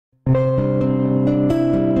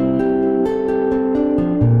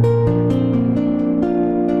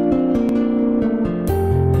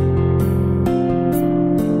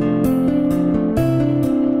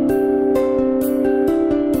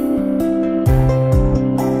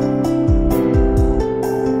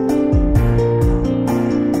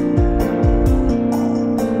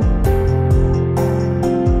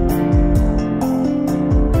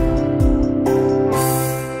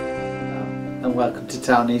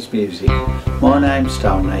Tony's Music. My name's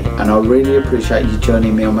Tony and I really appreciate you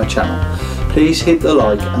joining me on my channel. Please hit the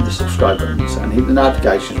like and the subscribe buttons and hit the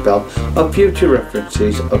notifications bell of future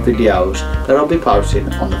references of videos that I'll be posting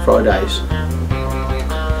on the Fridays.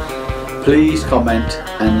 Please comment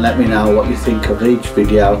and let me know what you think of each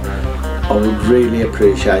video. I would really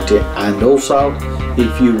appreciate it, and also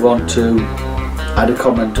if you want to add a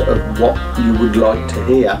comment of what you would like to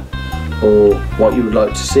hear or what you would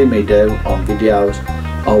like to see me do on videos,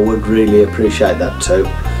 I would really appreciate that too.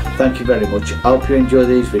 Thank you very much. I hope you enjoy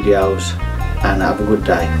these videos and have a good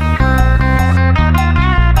day.